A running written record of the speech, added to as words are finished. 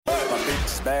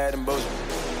bad and bullshit.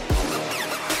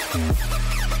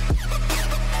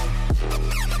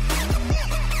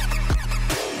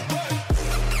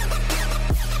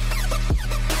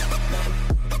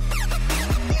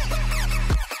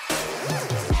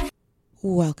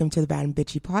 Welcome to the Bad and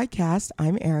Bitchy podcast.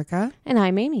 I'm Erica. And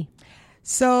I'm Amy.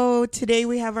 So today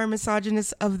we have our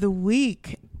Misogynist of the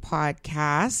Week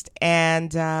podcast,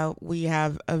 and we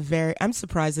have I'm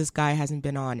surprised this guy hasn't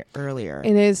been on earlier.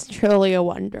 It is truly a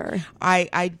wonder.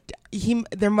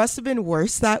 There must have been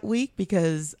worse that week,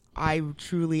 because I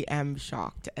truly am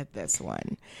shocked at this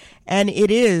one. And it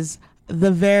is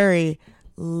the very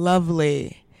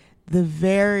lovely, the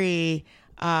very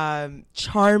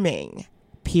charming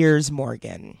Piers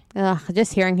Morgan. Ugh,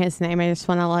 just hearing his name, I just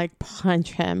want to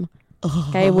punch him.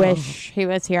 I wish he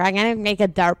was here. I'm going to make a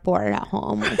dartboard at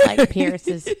home with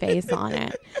Pierce's face on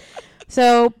it.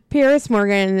 So Piers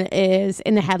Morgan is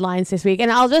in the headlines this week.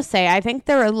 And I'll just say, I think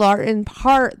in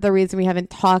part, the reason we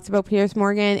haven't talked about Piers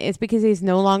Morgan is because he's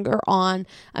no longer on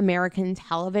American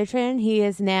television. He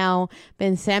has now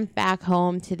been sent back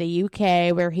home to the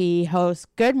UK, where he hosts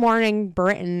Good Morning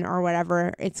Britain, or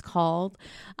whatever it's called,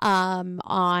 on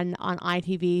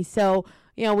ITV. So,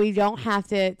 we don't have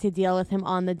to deal with him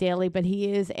on the daily, but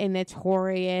he is a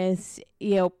notorious,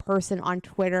 person on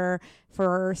Twitter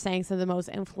for saying some of the most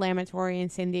inflammatory,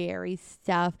 incendiary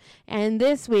stuff. And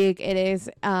this week it is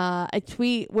a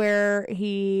tweet where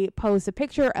he posed a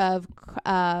picture of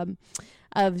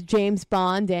James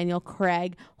Bond, Daniel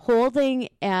Craig, holding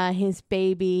his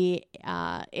baby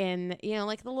in,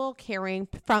 the little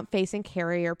front-facing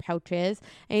carrier pouches.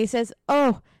 And he says,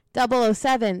 "Oh,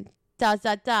 007, ...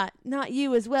 not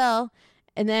you as well."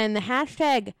 And then the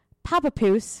hashtag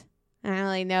Papapoose. I don't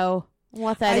really know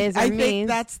what that is or means. I think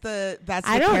that's the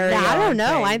I don't know.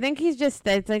 Thing. I think he's just,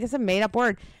 it's a made up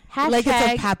word. It's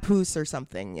a papoose or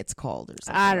something it's called, or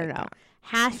something. I don't know.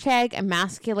 Hashtag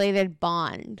emasculated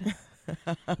Bond.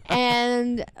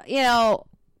 And,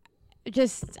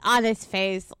 just on his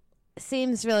face,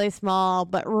 seems really small,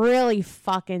 but really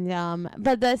fucking dumb.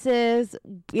 But this is,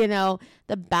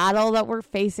 the battle that we're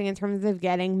facing in terms of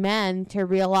getting men to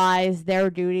realize their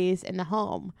duties in the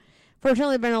home.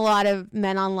 Fortunately, there have been a lot of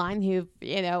men online who've,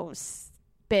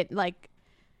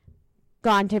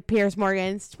 gone to Piers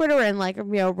Morgan's Twitter and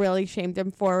really shamed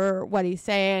him for what he's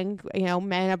saying.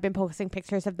 Men have been posting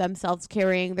pictures of themselves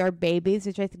carrying their babies,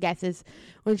 which I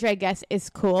guess is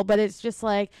cool, but it's just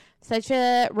such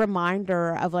a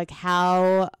reminder of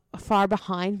how far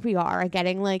behind we are at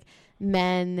getting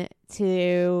men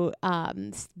to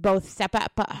both step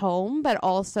up at home, but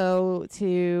also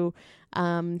to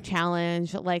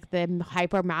challenge the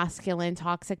hyper masculine,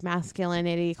 toxic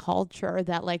masculinity culture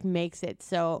that makes it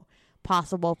so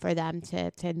possible for them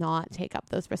to not take up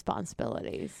those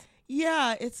responsibilities.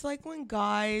 Yeah, it's like when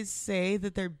guys say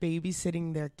that they're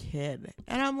babysitting their kid,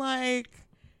 and I'm like,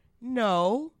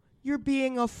 no, you're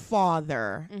being a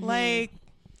father. Mm-hmm.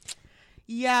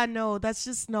 No, that's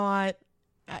just not.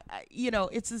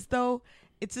 It's as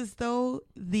though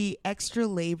the extra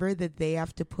labor that they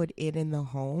have to put in the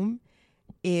home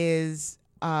is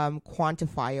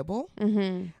quantifiable,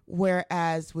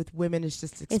 whereas with women it's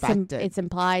just expected. It's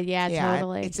implied. Yeah,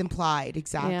 totally. It's implied,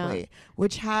 exactly. Yeah.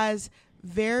 Which has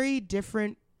very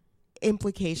different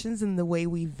implications in the way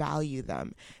we value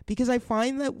them, because I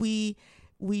find that we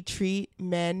treat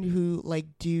men who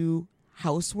do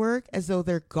housework as though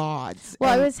they're gods. Well,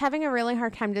 I was having a really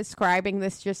hard time describing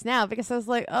this just now, because I was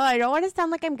like, oh, I don't want to sound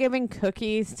like I'm giving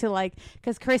cookies to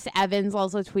because Chris Evans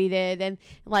also tweeted and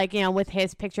with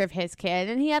his picture of his kid,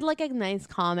 and he had a nice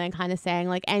comment kind of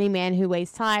saying any man who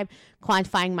wastes time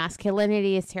quantifying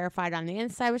masculinity is terrified on the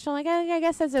inside, which I'm I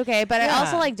guess that's okay, but yeah. I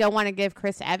also don't want to give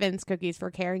Chris Evans cookies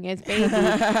for carrying his baby.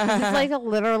 It's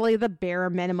literally the bare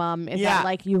minimum is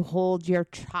that you hold your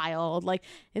child.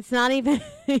 It's not even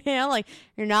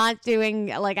you're not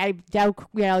doing I doubt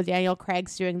Daniel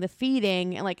Craig's doing the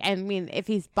feeding, I mean, if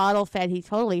he's bottle fed, he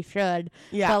totally should,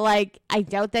 but I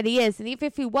doubt that he is, and even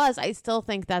if he was, I still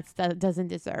think that doesn't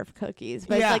deserve cookies.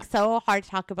 But it's so hard to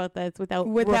talk about this without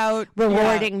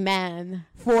rewarding men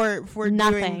for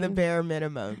nothing. Doing the bare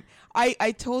minimum.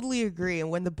 I totally agree, and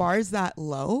when the bar is that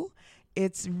low,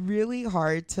 it's really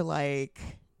hard to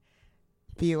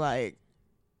be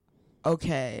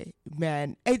okay,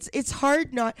 man. It's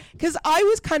hard not, because I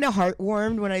was kind of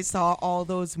heartwarmed when I saw all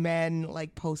those men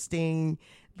posting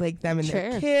them and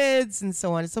their kids and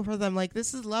so on and so forth. I'm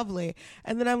this is lovely,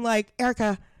 and then I'm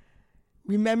Erica,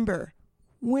 remember,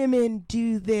 women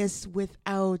do this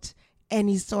without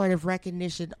any sort of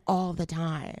recognition all the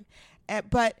time,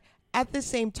 but at the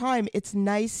same time, it's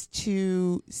nice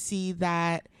to see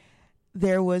that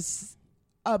there was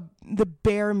the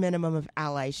bare minimum of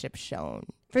allyship shown.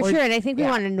 For sure, and I think we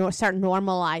want to start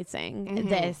normalizing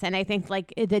this, and I think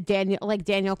like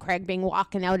Daniel Craig being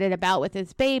walking out and about with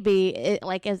his baby,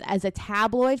 like as a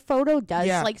tabloid photo does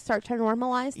like start to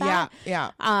normalize that.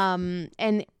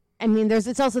 And I mean, there's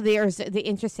also the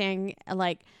interesting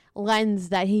like lens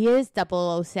that he is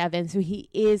 007, so he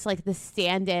is like the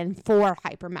stand-in for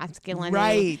hypermasculinity,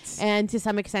 right? And to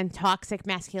some extent, toxic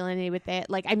masculinity with it.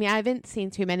 Like, I mean, I haven't seen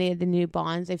too many of the new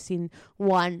Bonds. I've seen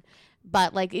one.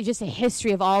 But, like, it's just a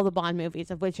history of all the Bond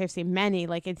movies, of which I've seen many.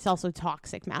 Like, it's also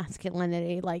toxic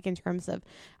masculinity, like, in terms of,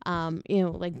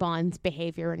 like, Bond's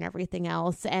behavior and everything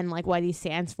else and, like, what he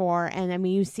stands for. And, I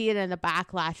mean, you see it in the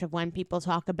backlash of when people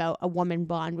talk about a woman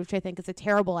Bond, which I think is a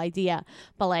terrible idea.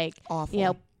 But, like,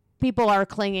 awful. People are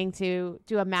clinging to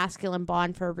a masculine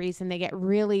Bond for a reason. They get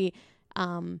really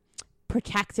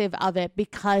protective of it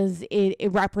because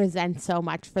it represents so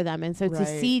much for them. And so to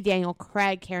see Daniel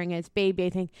Craig carrying his baby, I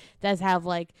think does have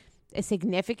like a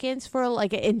significance for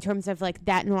like in terms of like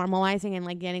that normalizing and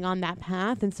like getting on that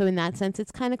path. And so in that sense,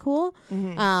 it's kind of cool.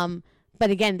 But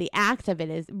again, the act of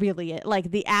it is really like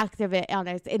the act of it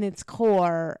in its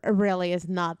core really is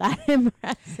not that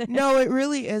impressive. No, it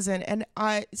really isn't. And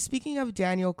speaking of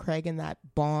Daniel Craig and that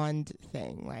Bond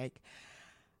thing, like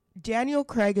Daniel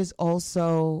Craig is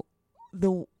also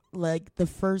the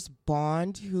first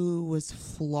Bond who was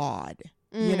flawed.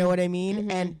 You know what I mean?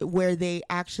 And where they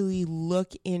actually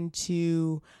look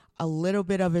into a little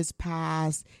bit of his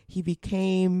past, he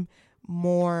became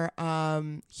more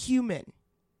human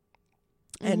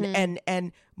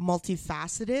and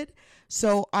multifaceted.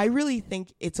 So I really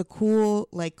think it's a cool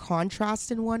like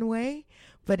contrast in one way,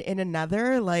 but in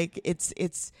another, like it's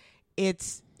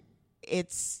yes,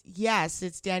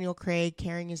 it's Daniel Craig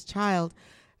carrying his child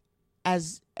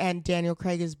and Daniel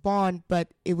Craig is Bond, but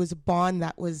it was a Bond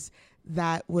that was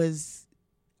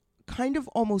kind of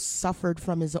almost suffered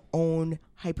from his own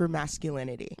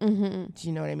hypermasculinity. Do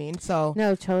you know what I mean? So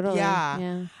no, totally.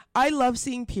 Yeah. I love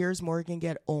seeing Piers Morgan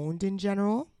get owned in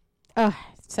general. Oh,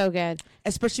 so good.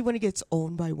 Especially when he gets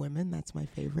owned by women. That's my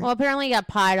favorite. Well, apparently he got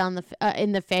pied on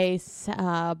in the face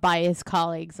by his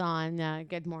colleagues on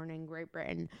Good Morning Great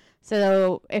Britain.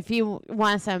 So if you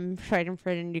want some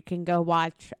Schadenfreude, you can go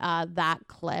watch that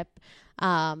clip.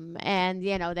 And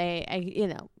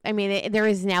there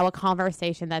is now a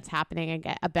conversation that's happening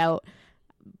again about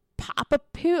Papa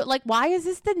Poo. Like, why is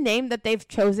this the name that they've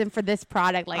chosen for this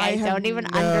product? Like, I don't even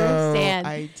understand.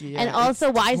 Idea. And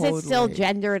also, why is it still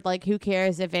gendered? Like, who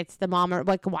cares if it's the mom or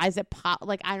like, why is it pop?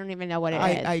 Like, I don't even know what it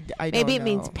is. I maybe it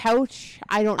means pouch.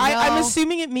 I don't know. I'm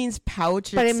assuming it means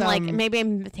pouch. But I'm like, maybe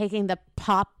I'm taking the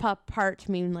papa part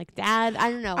to mean like dad.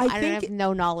 I don't know. I don't have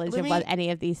no knowledge of what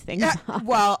any of these things are.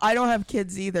 Well, I don't have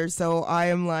kids either, so I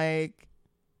am like,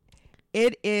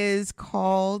 it is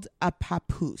called a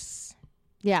papoose.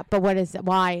 Yeah, but what is it?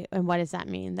 Why and what does that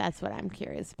mean? That's what I'm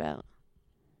curious about.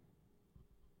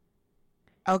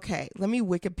 Okay, let me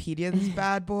Wikipedia this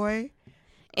bad boy.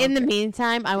 In the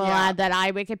meantime, I will add that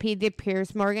I Wikipedia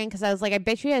Piers Morgan because I was like, I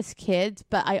bet he has kids,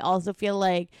 but I also feel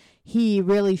like he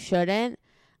really shouldn't.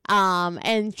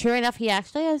 And sure enough, he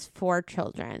actually has 4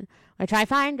 children, which I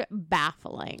find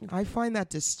baffling. I find that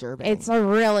disturbing. It's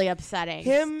really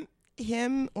upsetting.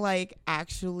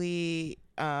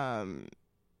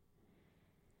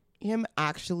 Him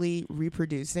actually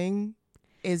reproducing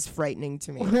is frightening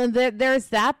to me. There's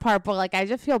that part, but like I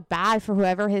just feel bad for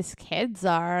whoever his kids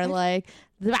are. Like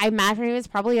I imagine he was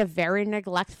probably a very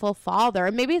neglectful father,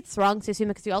 and maybe it's wrong to assume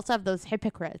because you also have those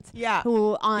hypocrites,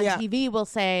 who on TV will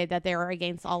say that they're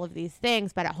against all of these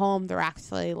things, but at home they're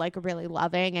actually like really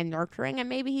loving and nurturing, and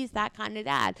maybe he's that kind of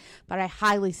dad. But I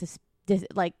highly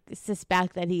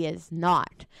suspect that he is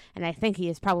not, and I think he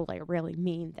is probably a really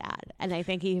mean dad, and I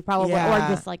think he probably or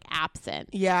just like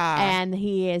absent, and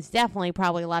he is definitely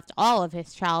probably left all of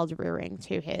his child rearing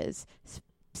to his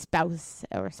spouse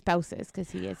or spouses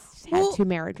because he has had 2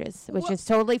 marriages, which is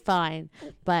totally fine.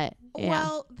 But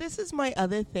well, this is my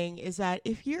other thing is that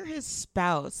if you're his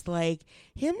spouse, like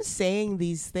him saying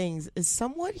these things is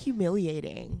somewhat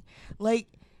humiliating. Like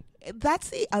that's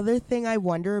the other thing I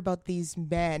wonder about these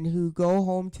men who go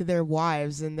home to their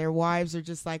wives and their wives are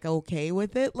just like okay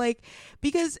with it. Like,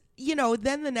 because,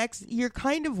 then the next, you're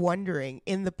kind of wondering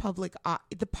in the public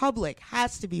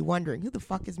has to be wondering who the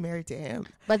fuck is married to him.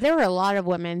 But there were a lot of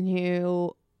women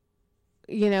who,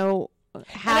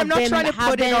 I'm not trying to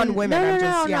put it on women.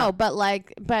 No. But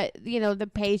the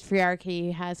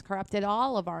patriarchy has corrupted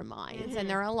all of our minds. And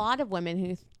there are a lot of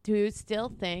women who still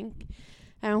think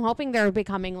And I'm hoping they're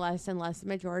becoming less and less the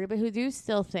majority, but who do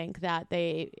still think that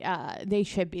they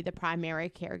should be the primary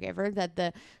caregiver, that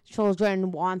the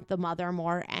children want the mother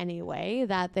more anyway,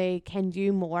 that they can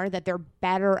do more, that they're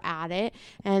better at it,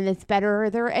 and it's better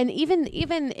there. And even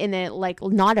in a like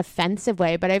not offensive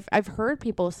way, but I've heard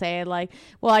people say like,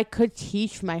 well, I could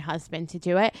teach my husband to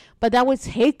do it, but that would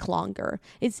take longer.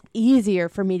 It's easier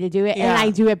for me to do it, and I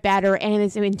do it better, and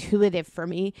it's intuitive for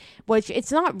me, which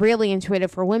it's not really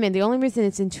intuitive for women. The only reason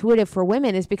it's intuitive for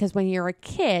women is because when you're a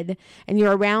kid and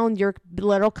you're around your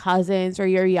little cousins or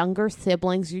your younger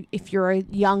siblings, if you're a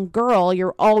young girl,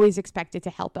 you're always expected to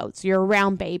help out. So you're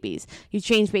around babies, you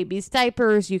change babies'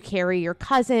 diapers, you carry your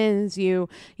cousins, you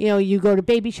go to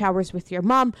baby showers with your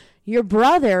mom. Your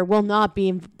brother will not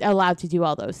be allowed to do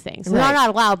all those things. Right. Not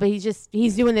allowed, but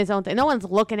he's doing his own thing. No one's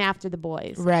looking after the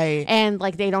boys. Right. And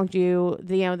like they don't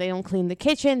clean the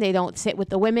kitchen. They don't sit with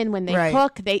the women when they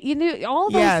cook. They all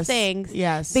those things.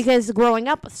 Yes. Because growing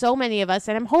up, so many of us,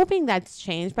 and I'm hoping that's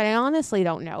changed, but I honestly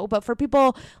don't know. But for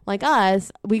people like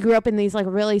us, we grew up in these like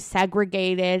really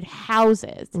segregated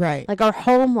houses. Right. Like our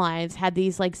home lives had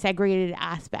these like segregated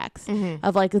aspects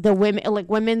of like the women, like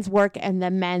women's work and the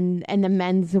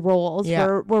men's roles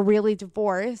were really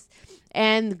divorced,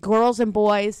 and girls and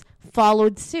boys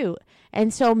followed suit.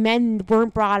 And so men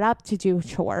weren't brought up to do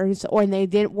chores, or they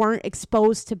weren't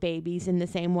exposed to babies in the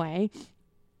same way,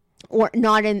 or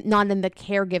not in the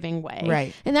caregiving way.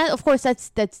 Right. And that, of course, that's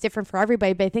different for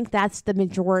everybody, but I think that's the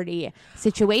majority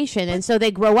situation. And so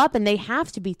they grow up and they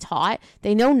have to be taught.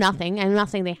 They know nothing, and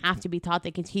nothing they have to be taught.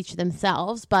 They can teach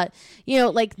themselves. But,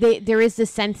 like there is this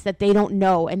sense that they don't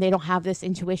know and they don't have this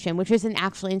intuition, which isn't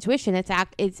actually intuition.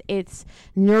 It's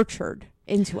nurtured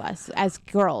into us as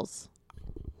girls.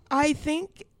 I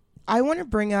think I want to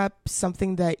bring up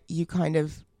something that you kind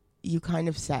of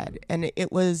said, and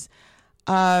it was,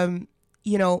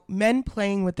 men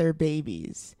playing with their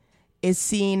babies is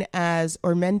seen as,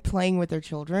 or men playing with their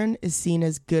children is seen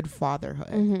as good fatherhood.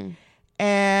 Mm-hmm.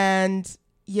 And,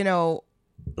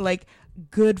 like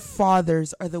good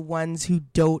fathers are the ones who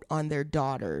dote on their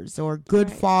daughters, or good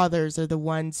fathers are the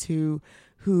ones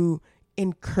who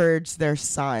encourage their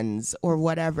sons or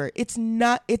whatever. It's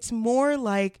more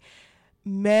like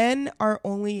men are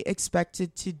only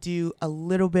expected to do a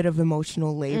little bit of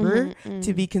emotional labor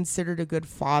to be considered a good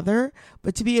father,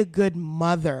 but to be a good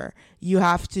mother, you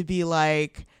have to be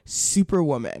like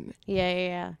Superwoman.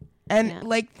 Yeah. And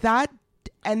like that.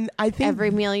 And I think every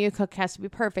meal you cook has to be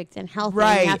perfect and healthy.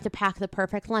 Right. And you have to pack the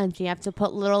perfect lunch. You have to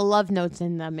put little love notes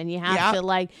in them, and you have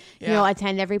to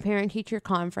attend every parent teacher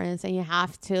conference, and you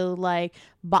have to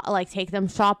take them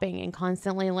shopping and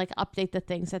constantly update the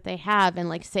things that they have,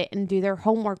 and sit and do their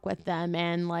homework with them,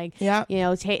 and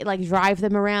drive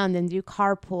them around and do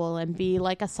carpool and be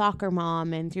like a soccer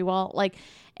mom and do all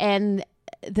and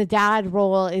the dad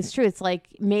role is true. It's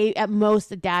at most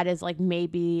the dad is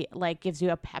maybe gives you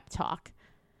a pep talk.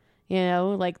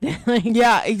 Yeah,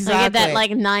 exactly. That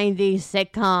 90s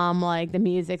sitcom, the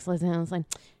music's listening. I was like,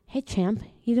 "Hey, champ,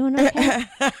 you doing okay?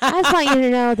 I just want you to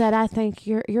know that I think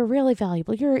you're really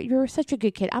valuable. You're such a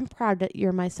good kid. I'm proud that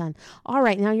you're my son. All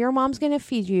right, now your mom's gonna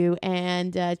feed you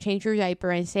and change your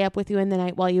diaper and stay up with you in the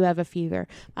night while you have a fever.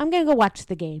 I'm gonna go watch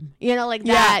the game. That.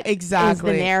 Yeah,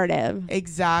 exactly. Is the narrative.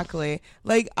 Exactly.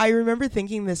 I remember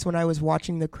thinking this when I was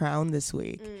watching The Crown this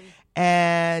week.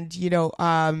 And,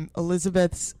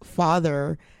 Elizabeth's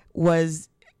father was,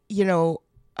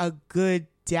 a good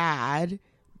dad,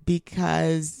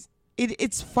 because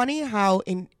it's funny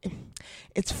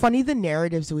it's funny the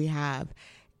narratives we have,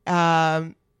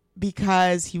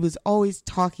 because he was always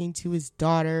talking to his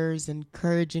daughters,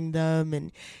 encouraging them,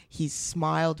 and he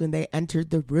smiled when they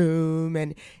entered the room,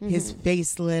 and his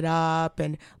face lit up,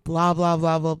 and blah, blah,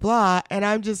 blah, blah, blah. And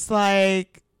I'm just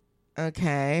like,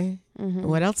 okay.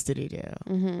 What else did he do?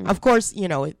 Of course,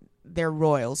 they're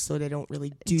royals, so they don't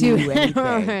really do anything.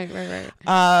 Right.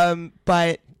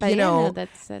 But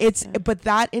but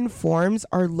that informs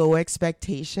our low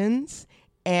expectations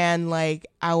and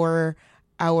our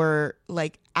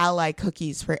ally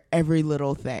cookies for every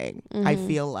little thing. I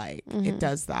feel like it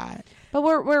does that. But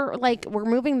we're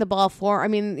moving the ball forward. I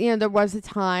mean, there was a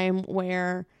time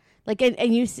where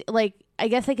and you see, I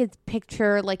guess I could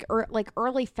picture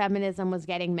early feminism was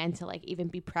getting men to even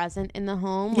be present in the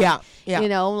home. Yeah.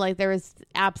 There was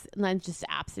not just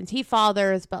absentee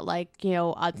fathers, but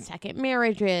second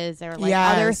marriages or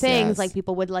other things. Yes.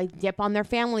 People would dip on their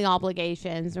family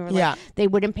obligations, or they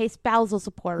wouldn't pay spousal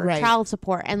support or child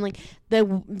support. And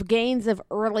the gains of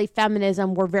early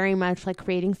feminism were very much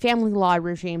creating family law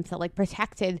regimes that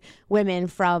protected women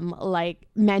from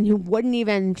men who wouldn't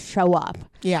even show up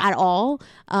at all.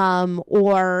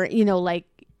 Or,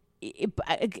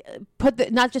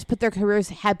 not just put their careers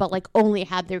ahead, but like only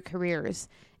had their careers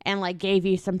and like gave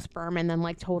you some sperm and then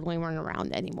like totally weren't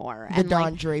around anymore. The and Don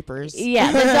like, Drapers.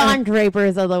 Yeah, the Don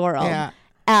Drapers of the world. Yeah.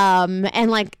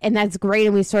 And that's great.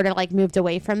 And we sort of like moved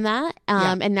away from that.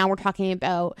 And now we're talking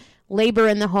about labor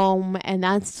in the home, and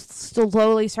that's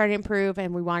slowly starting to improve.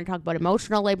 And we want to talk about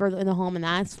emotional labor in the home, and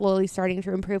that's slowly starting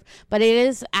to improve. But it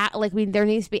is there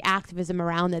needs to be activism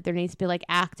around it. There needs to be like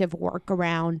active work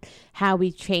around how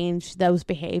we change those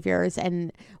behaviors,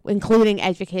 and including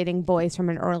educating boys from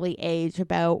an early age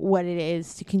about what it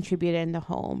is to contribute in the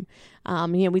home.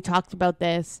 We talked about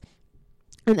this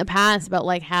in the past about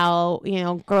like how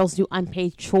girls do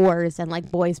unpaid chores and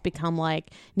like boys become like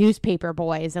newspaper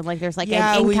boys, and like there's like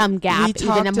an income gap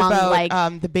even among about, like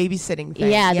the babysitting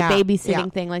thing. The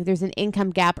babysitting thing. Like there's an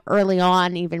income gap early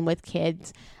on even with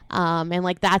kids, and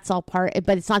like that's all part.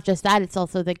 But it's not just that; it's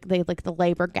also the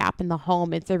labor gap in the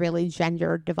home. It's a really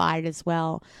gender divide as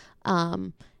well,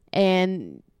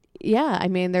 and yeah, I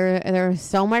mean there's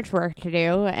so much work to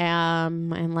do,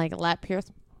 and like let Piers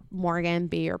Morgan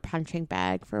be your punching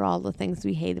bag for all the things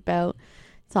we hate about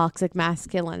toxic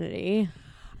masculinity.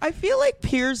 I feel like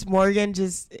Piers Morgan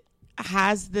just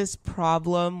has this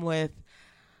problem with,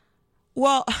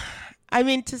 well, I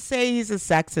mean, to say he's a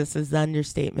sexist is the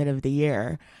understatement of the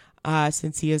year,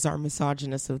 since he is our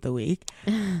misogynist of the week.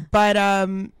 But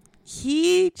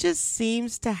he just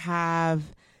seems to have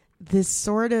this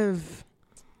sort of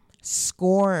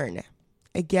scorn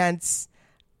against,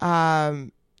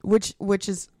 which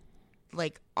is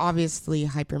like obviously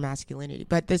hypermasculinity,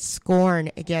 but this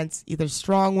scorn against either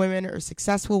strong women or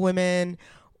successful women,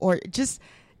 or just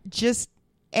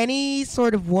any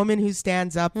sort of woman who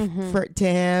stands up to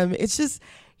him. It's just,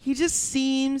 he just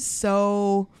seems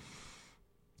so,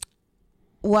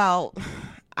 well,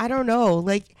 I don't know.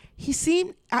 Like he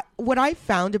seemed, what I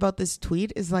found about this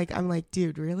tweet is like, I'm like,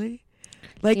 dude, really?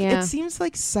 Like, it seems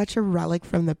like such a relic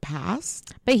from the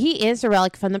past. But he is a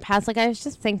relic from the past. Like, I was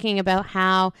just thinking about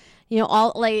how,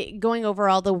 all, like, going over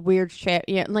all the weird shit,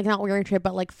 like, not weird shit,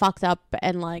 but, like, fucked up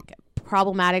and, like,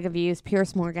 problematic views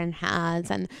Piers Morgan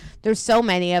has. And there's so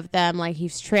many of them. Like,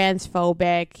 he's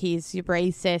transphobic, he's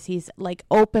racist, he's, like,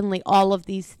 openly all of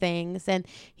these things. And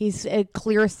he's a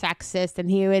clear sexist. And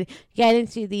he would get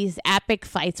into these epic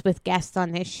fights with guests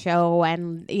on his show.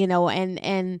 And,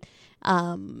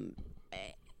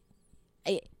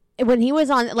 when he was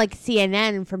on like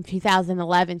CNN from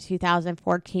 2011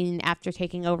 2014 after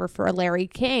taking over for Larry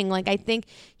King, like I think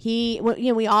we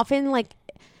often like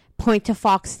point to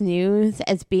Fox News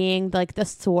as being like the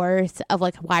source of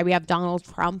like why we have Donald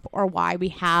Trump or why we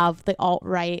have the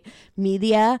alt-right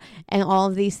media and all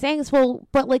of these things. Well,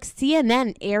 but like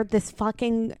CNN aired this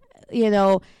fucking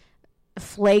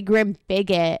flagrant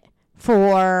bigot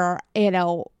for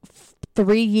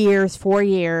 3 years, 4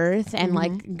 years, and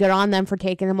like good on them for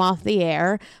taking him off the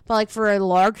air. But like for a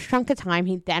large chunk of time,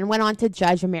 he then went on to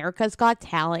judge America's Got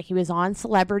Talent. He was on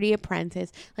Celebrity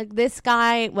Apprentice. Like this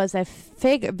guy was a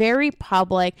very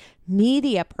public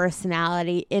media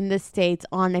personality in the States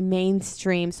on a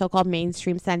mainstream, so-called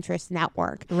mainstream centrist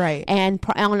network, right? And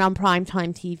on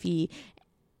primetime TV,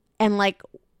 and like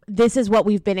this is what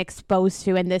we've been exposed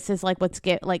to, and this is like what's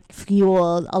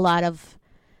fueled a lot of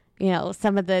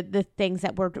some of the things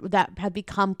that have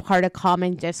become part of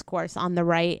common discourse on the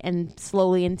right and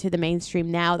slowly into the mainstream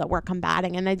now that we're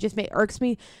combating. And it irks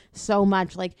me so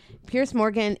much. Like Piers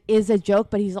Morgan is a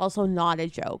joke, but he's also not a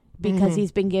joke because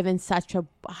he's been given such a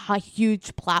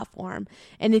huge platform.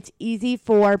 And it's easy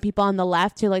for people on the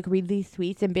left to like read these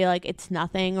tweets and be like, it's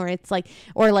nothing, or it's like,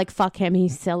 or like, fuck him,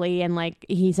 he's silly and like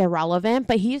he's irrelevant,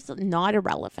 but he's not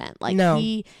irrelevant. Like no.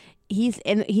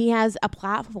 He has a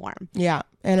platform. Yeah.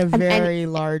 And a very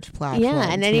large platform.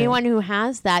 Yeah. And anyone who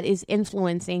has that is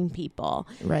influencing people.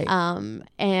 Right.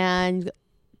 And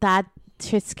that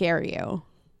should scare you.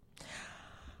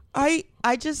 I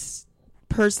just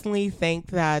personally think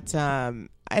that,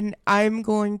 and I'm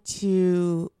going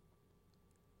to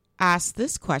ask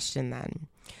this question then.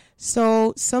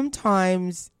 So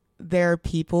sometimes there are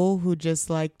people who just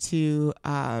like to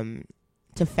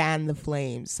fan the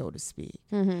flames, so to speak.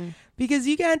 Because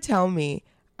you can't tell me,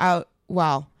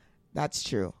 well, that's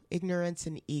true. Ignorance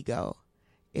and ego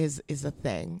is a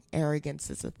thing. Arrogance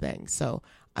is a thing. So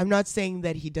I'm not saying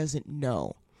that he doesn't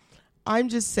know. I'm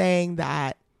just saying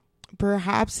that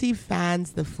perhaps he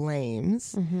fans the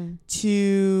flames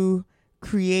to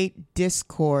create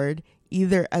discord,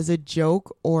 either as a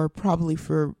joke or probably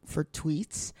for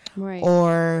tweets, right?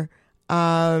 Or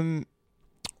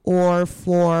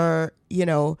for,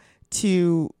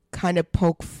 to kind of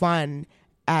poke fun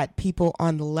at people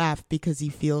on the left because he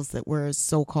feels that we're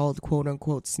so-called quote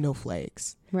unquote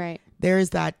snowflakes. Right. There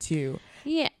is that too.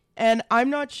 Yeah. And I'm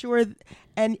not sure.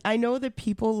 And I know that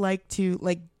people like to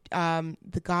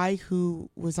the guy who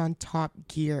was on Top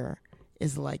Gear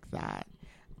is like that.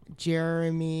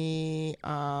 Jeremy,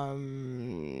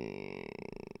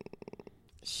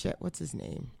 what's his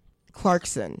name?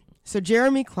 Clarkson. So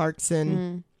Jeremy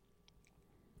Clarkson,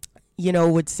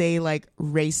 would say like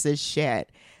racist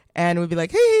shit and would be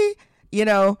like, hey,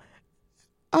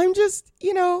 I'm just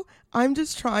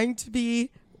trying to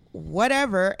be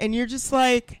whatever. And you're just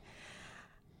like,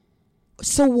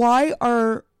 so why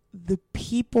are the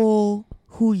people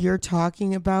who you're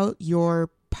talking about your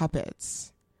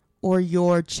puppets or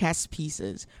your chess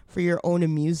pieces for your own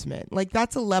amusement? Like,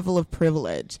 that's a level of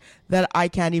privilege that I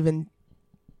can't even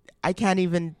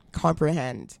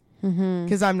comprehend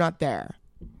because I'm not there.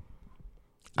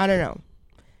 I don't know.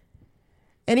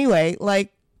 Anyway,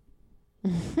 like,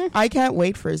 I can't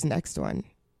wait for his next one.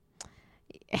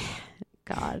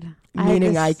 God.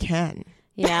 Meaning I can.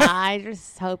 Yeah, I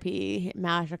just hope he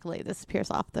magically disappears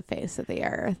off the face of the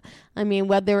earth. I mean,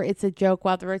 whether it's a joke,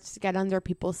 whether it's to get under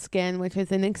people's skin, which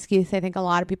is an excuse I think a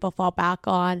lot of people fall back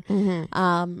on.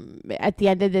 At the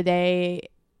end of the day,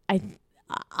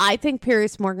 I think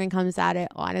Piers Morgan comes at it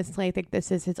honestly. I think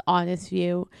this is his honest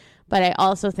view. But I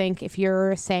also think if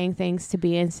you're saying things to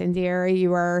be incendiary,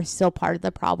 you are still part of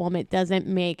the problem. It doesn't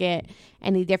make it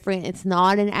any different. It's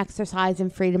not an exercise in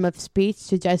freedom of speech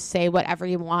to just say whatever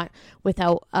you want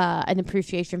without an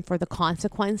appreciation for the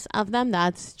consequence of them.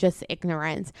 That's just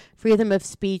ignorance. Freedom of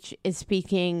speech is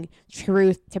speaking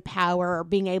truth to power, or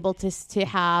being able to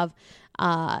have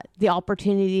the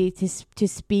opportunity to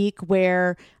speak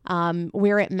where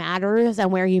it matters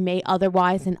and where you may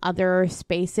otherwise in other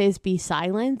spaces be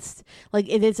silenced. Like,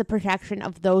 it is a protection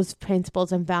of those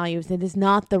principles and values. It is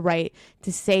not the right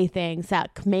to say things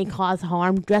that may cause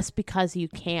harm just because you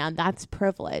can. That's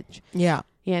privilege. Yeah.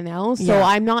 So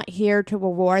I'm not here to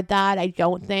reward that. I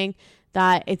don't think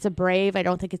that it's a brave. I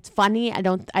don't think it's funny. I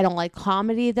don't like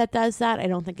comedy that does that. I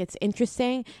don't think it's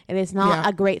interesting. It is not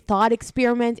a great thought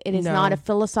experiment. It is not a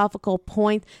philosophical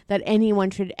point that anyone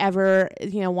should ever,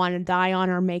 want to die on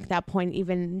or make that point,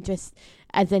 even just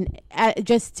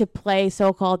just to play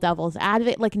so-called devil's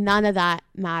advocate. Like, none of that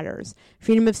matters.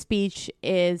 Freedom of speech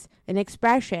is an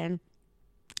expression,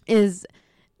 is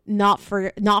not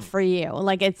for you.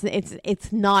 Like,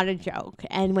 it's not a joke.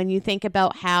 And when you think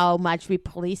about how much we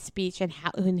police speech and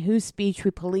whose speech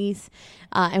we police,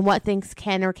 and what things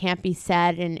can or can't be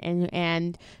said,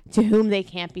 and to whom they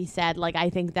can't be said, like, I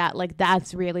think that, like,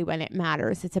 that's really when it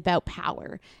matters. It's about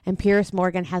power, and Piers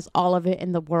Morgan has all of it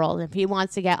in the world. If he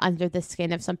wants to get under the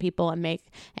skin of some people and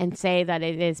say that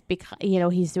it is because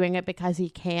he's doing it because he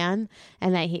can,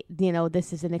 and that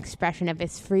this is an expression of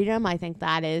his freedom, I think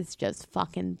that is just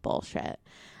fucking bullshit.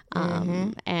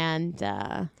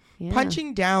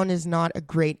 Punching down is not a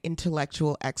great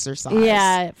intellectual exercise.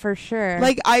 Yeah, for sure.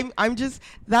 Like, I'm just,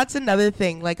 that's another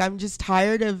thing. Like, I'm just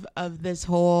tired of this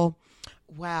whole,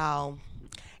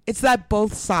 it's that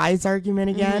both sides argument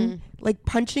again. Like,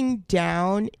 punching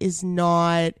down is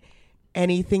not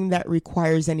anything that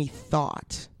requires any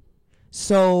thought.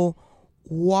 So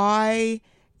why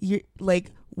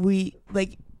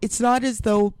it's not as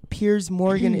though Piers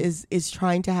Morgan is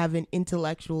trying to have an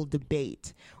intellectual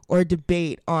debate or a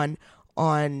debate on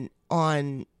I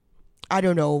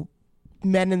don't know,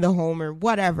 men in the home or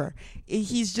whatever.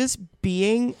 He's just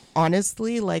being,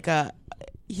 honestly,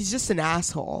 he's just an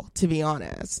asshole, to be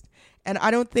honest. And I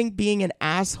don't think being an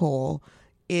asshole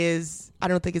I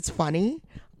don't think it's funny.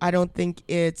 I don't think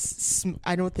it's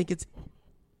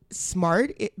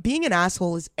smart. Being an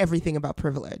asshole is everything about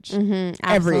privilege.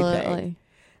 Everything.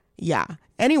 Yeah.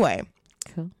 Anyway,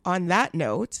 cool. On that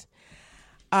note,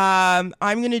 I'm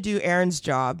going to do Aaron's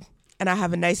job, and I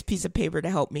have a nice piece of paper to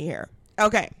help me here.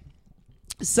 Okay.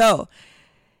 So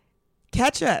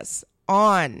catch us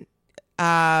on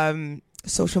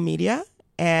social media.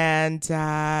 And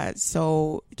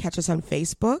so catch us on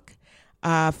Facebook,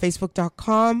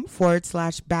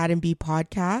 facebook.com/Bad&B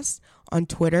podcast, on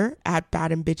Twitter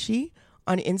 @Bad&Bitchy,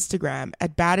 on Instagram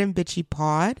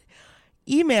 @Bad&Bitchypod.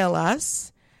 Email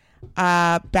us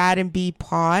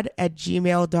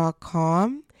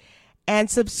badandbpod@gmail.com, and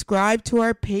subscribe to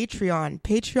our Patreon,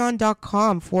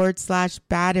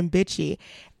 patreon.com/Bad&Bitchy.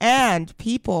 And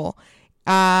people,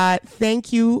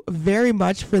 thank you very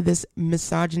much for this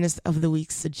misogynist of the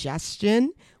week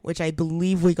suggestion, which I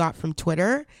believe we got from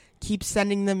Twitter. Keep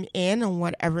sending them in on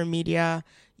whatever media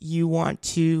you want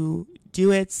to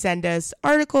do it. Send us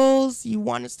articles you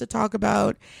want us to talk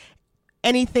about,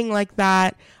 anything like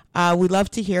that. We love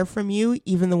to hear from you,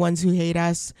 even the ones who hate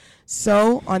us.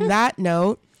 So on that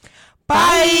note,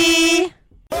 bye.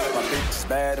 My bitch is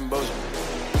bad and bullshit.